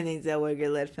 Renee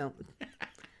Zellweger-led film.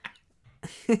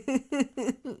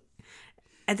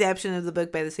 Adaptation of the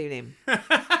book by the same name. I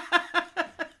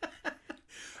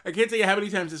can't tell you how many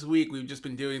times this week we've just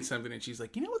been doing something and she's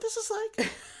like, you know what this is like?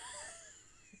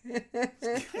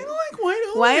 It's kind of like White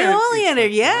Oleander. White Oleander,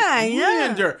 yeah, I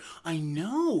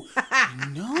know. I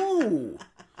know.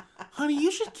 Honey,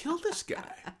 you should kill this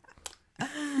guy.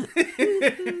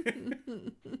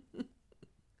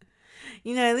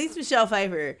 At least Michelle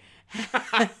Pfeiffer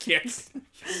I can't.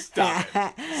 Stop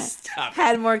it. Stop it.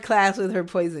 Had more class with her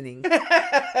poisoning.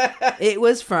 It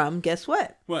was from, guess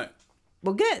what? What?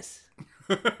 Well, guess.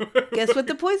 Guess what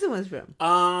the poison was from?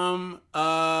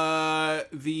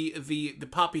 The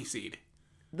poppy seed.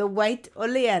 The white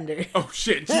oleander. Oh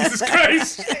shit! Jesus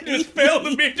Christ! I just failed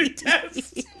the major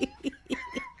test.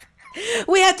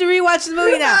 We have to rewatch the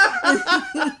movie now.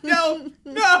 No.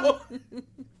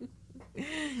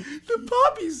 The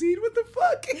poppy seed. What the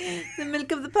fuck? The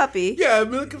milk of the puppy. Yeah,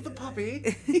 milk of the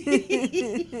puppy.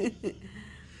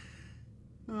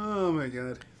 Oh my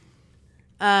god.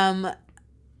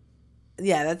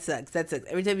 Yeah, that sucks. That sucks.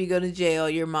 Every time you go to jail,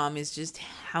 your mom is just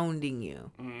hounding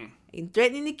you and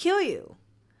threatening to kill you.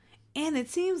 And it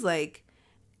seems like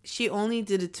she only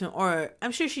did it to, or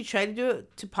I'm sure she tried to do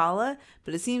it to Paula,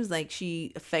 but it seems like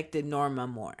she affected Norma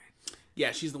more.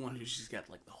 Yeah, she's the one who she's got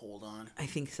like the hold on. I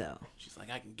think so. She's like,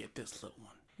 I can get this little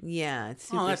one. Yeah, it's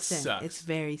super that sad. sucks. It's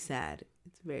very sad.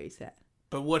 It's very sad.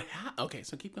 But what? Okay,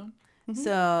 so keep going. Mm-hmm.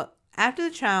 So after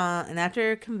the trial and after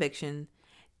her conviction,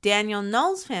 Daniel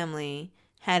Null's family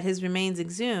had his remains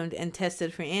exhumed and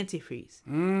tested for antifreeze.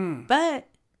 But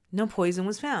no poison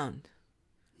was found.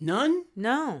 None?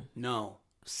 No.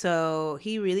 So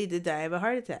he really did die of a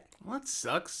heart attack. Well, that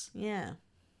sucks. Yeah.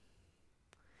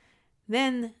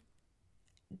 Then,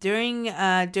 during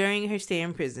her stay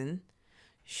in prison,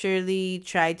 Shirley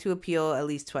tried to appeal at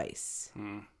least twice.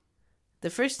 The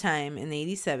first time in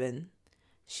 '87,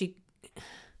 she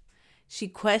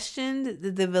questioned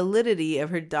the validity of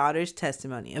her daughter's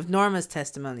testimony, of Norma's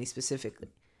testimony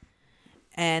specifically,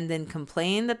 and then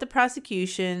complained that the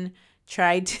prosecution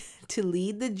tried to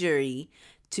lead the jury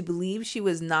to believe she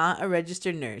was not a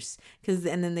registered nurse.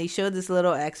 And then they showed this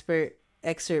little excerpt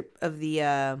of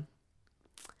the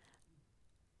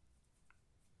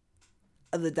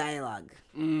dialogue.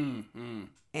 And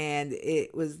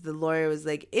it was, the lawyer was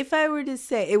like, if I were to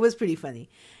say, it was pretty funny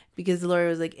because the lawyer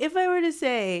was like, if I were to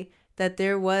say that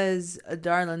there was a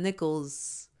Darla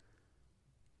Nichols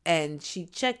and she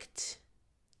checked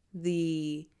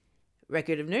the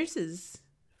record of nurses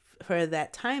for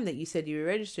that time that you said you were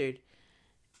registered.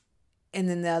 And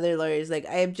then the other lawyer is like,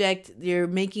 I object. You're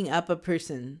making up a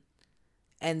person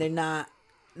and they're not,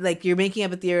 like, you're making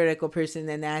up a theoretical person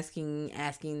and asking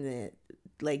the,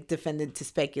 like, defendant to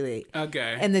speculate.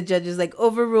 Okay. And the judge is like,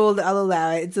 overruled, I'll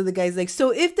allow it. And so the guy's like,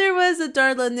 so if there was a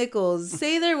Darla Nichols,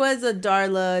 say there was a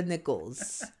Darla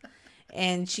Nichols.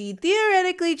 And she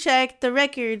theoretically checked the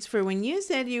records for when you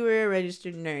said you were a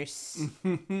registered nurse.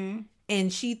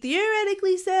 And she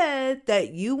theoretically said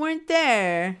that you weren't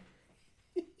there.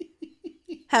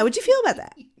 How would you feel about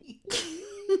that?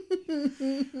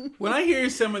 When I hear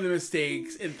some of the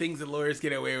mistakes and things that lawyers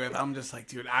get away with, I'm just like,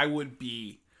 dude, I'd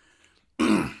be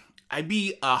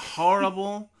a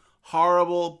horrible,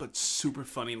 but super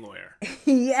funny lawyer.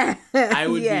 Yeah. I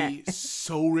would be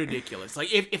so ridiculous. Like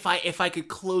if I could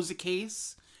close a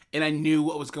case and I knew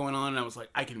what was going on and I was like,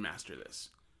 I can master this.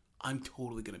 I'm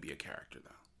totally gonna be a character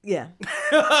though. Yeah.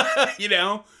 You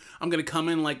know? I'm gonna come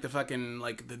in like the fucking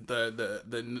like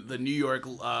the New York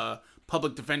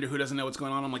public defender who doesn't know what's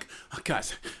going on. I'm like, oh,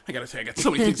 guys, I gotta say, I got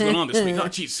so many things going on this week. Oh,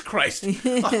 Jesus Christ.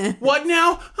 What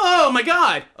now? Oh, my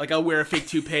God. Like, I'll wear a fake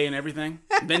toupee and everything.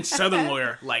 Then Southern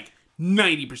lawyer, like,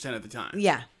 90% of the time.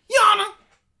 Yeah. Yana!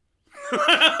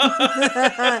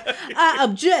 I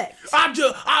object.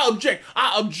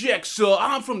 I object, sir.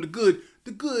 I'm from the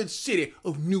good city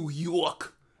of New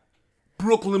York.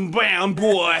 Brooklyn bound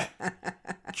boy.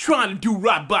 Trying to do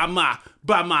right by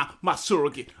my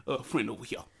surrogate friend over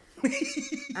here.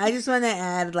 I just want to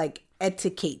add, like,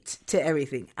 etiquette to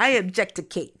everything. I object to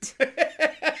Kate.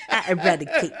 I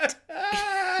eradicate.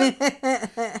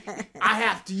 I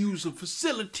have to use the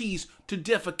facilities to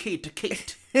defecate to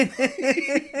Kate.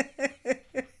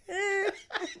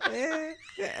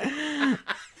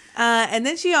 And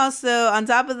then she also, on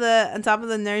top of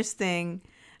the nurse thing,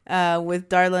 with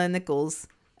Darla Nichols,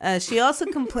 she also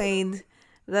complained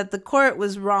that the court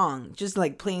was wrong, just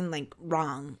like plain like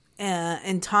wrong,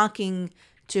 in talking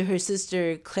to her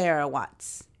sister Clara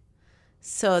Watts.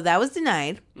 So that was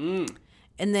denied. And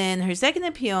then her second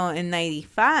appeal in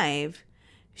 '95,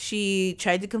 she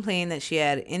tried to complain that she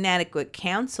had inadequate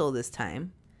counsel this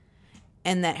time,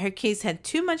 and that her case had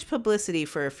too much publicity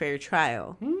for a fair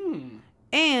trial.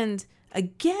 And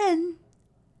again,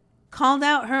 called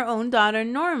out her own daughter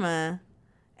Norma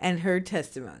and her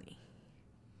testimony.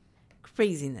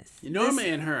 Craziness. Norma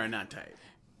and her are not tight.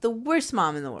 The worst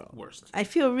mom in the world. Worst. I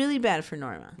feel really bad for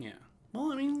Norma. Yeah.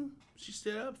 Well, I mean, she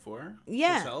stood up for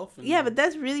Yeah, herself. but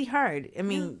that's really hard. I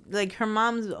mean, like, her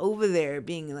mom's over there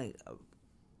being like a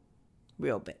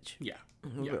real bitch. Yeah.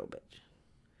 Real bitch.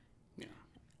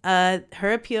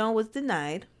 her appeal was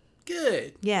denied.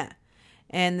 Good. Yeah.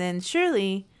 And then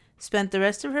Shirley spent the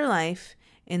rest of her life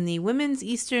in the Women's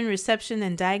Eastern Reception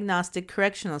and Diagnostic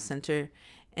Correctional Center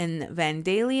in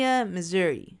Vandalia,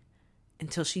 Missouri,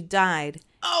 until she died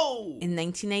in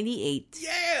 1998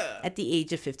 at the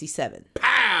age of 57.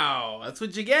 Pow! That's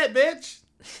what you get, bitch.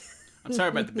 I'm sorry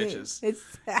about the bitches.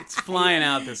 It's flying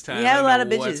out this time. You have a lot of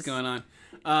bitches. What's going on?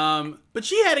 But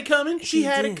she had it coming. She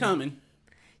had it coming.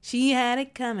 She had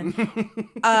it coming.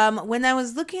 When I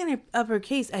was looking up her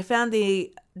case, I found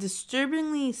a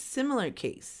disturbingly similar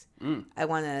case. I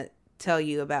want to tell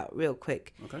you about real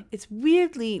quick. Okay. It's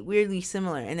weirdly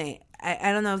similar, and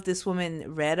I don't know if this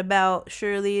woman read about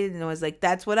Shirley and was like,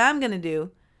 "That's what I'm gonna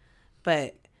do,"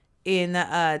 but in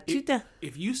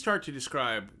if you start to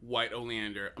describe White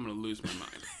Oleander, I'm gonna lose my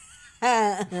mind.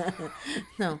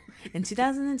 No. In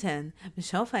 2010,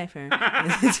 Michelle Pfeiffer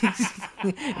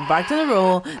embarked on a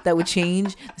role that would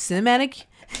change the cinematic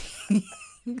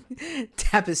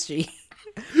tapestry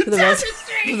for the rest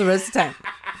of the time.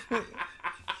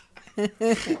 Holy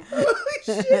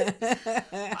shit.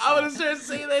 I'm gonna start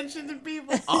saying that shit to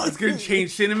people. Oh, it's gonna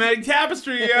change cinematic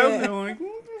tapestry, yo.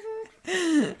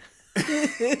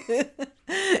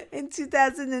 In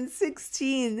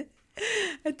 2016,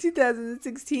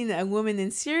 a woman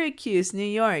in Syracuse, New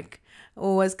York,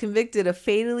 was convicted of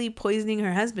fatally poisoning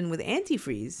her husband with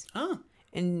antifreeze.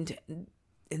 And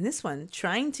in this one,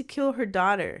 trying to kill her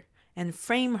daughter and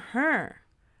frame her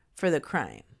for the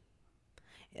crime.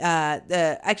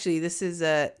 Actually, this is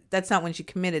that's not when she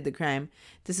committed the crime.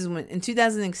 This is when in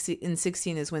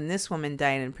 2016 is when this woman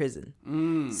died in prison.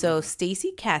 So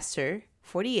Stacy Castor,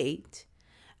 48,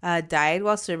 died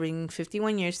while serving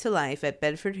 51 years to life at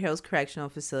Bedford Hills Correctional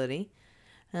Facility.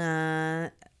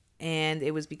 And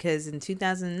it was because in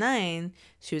 2009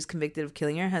 she was convicted of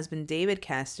killing her husband David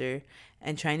Castor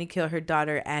and trying to kill her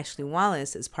daughter Ashley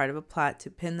Wallace as part of a plot to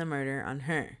pin the murder on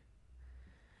her.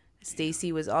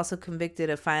 Stacy was also convicted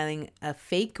of filing a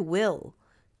fake will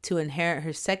to inherit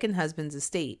her second husband's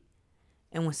estate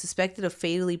and was suspected of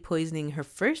fatally poisoning her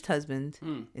first husband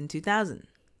in 2000.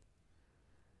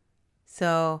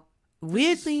 So,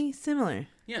 weirdly similar.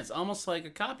 Yeah, it's almost like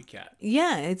a copycat.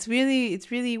 Yeah, it's really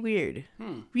weird.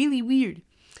 Really weird.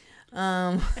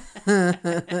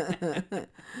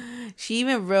 She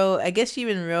even wrote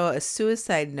a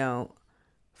suicide note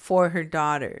for her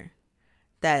daughter.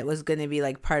 That was going to be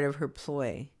like part of her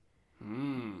ploy.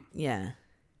 Yeah.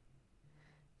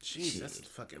 Jeez, that's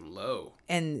fucking low.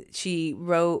 And she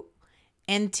wrote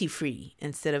antifree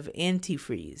instead of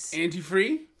antifreeze.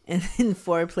 Antifree? And in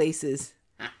 4 places.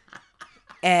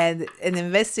 And an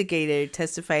investigator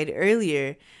testified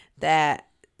earlier that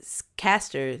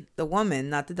Castor, the woman,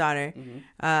 not the daughter,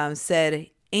 said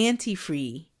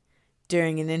antifree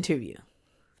during an interview.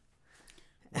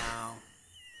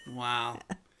 Wow.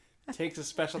 Takes a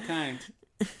special kind.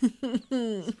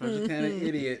 Special kind of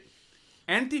idiot.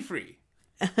 Antifree.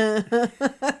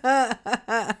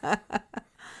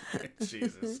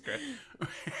 Jesus Christ.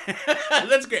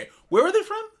 That's great. Where were they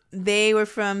from? They were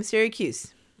from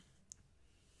Syracuse.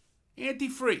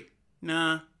 Antifree.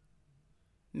 Nah.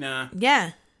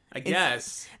 Yeah. I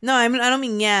guess. No, I don't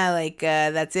mean like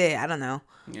that's it. I don't know.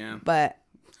 Yeah. But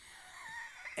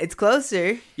it's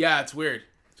closer. Yeah, it's weird.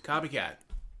 It's Copycat.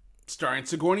 Starring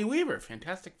Sigourney Weaver.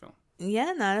 Fantastic film.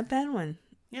 Yeah, not a bad one.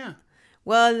 Yeah.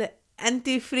 Well,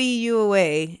 anti-free you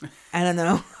away. I don't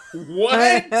know.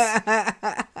 What?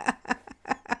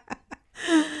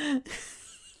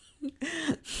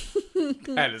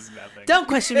 That is nothing. Don't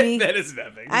question me. That is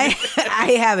nothing. I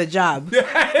have a job. You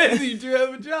do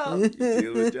have a job. You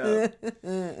do have a job.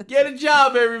 Get a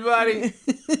job, everybody.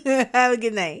 Have a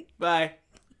good night. Bye.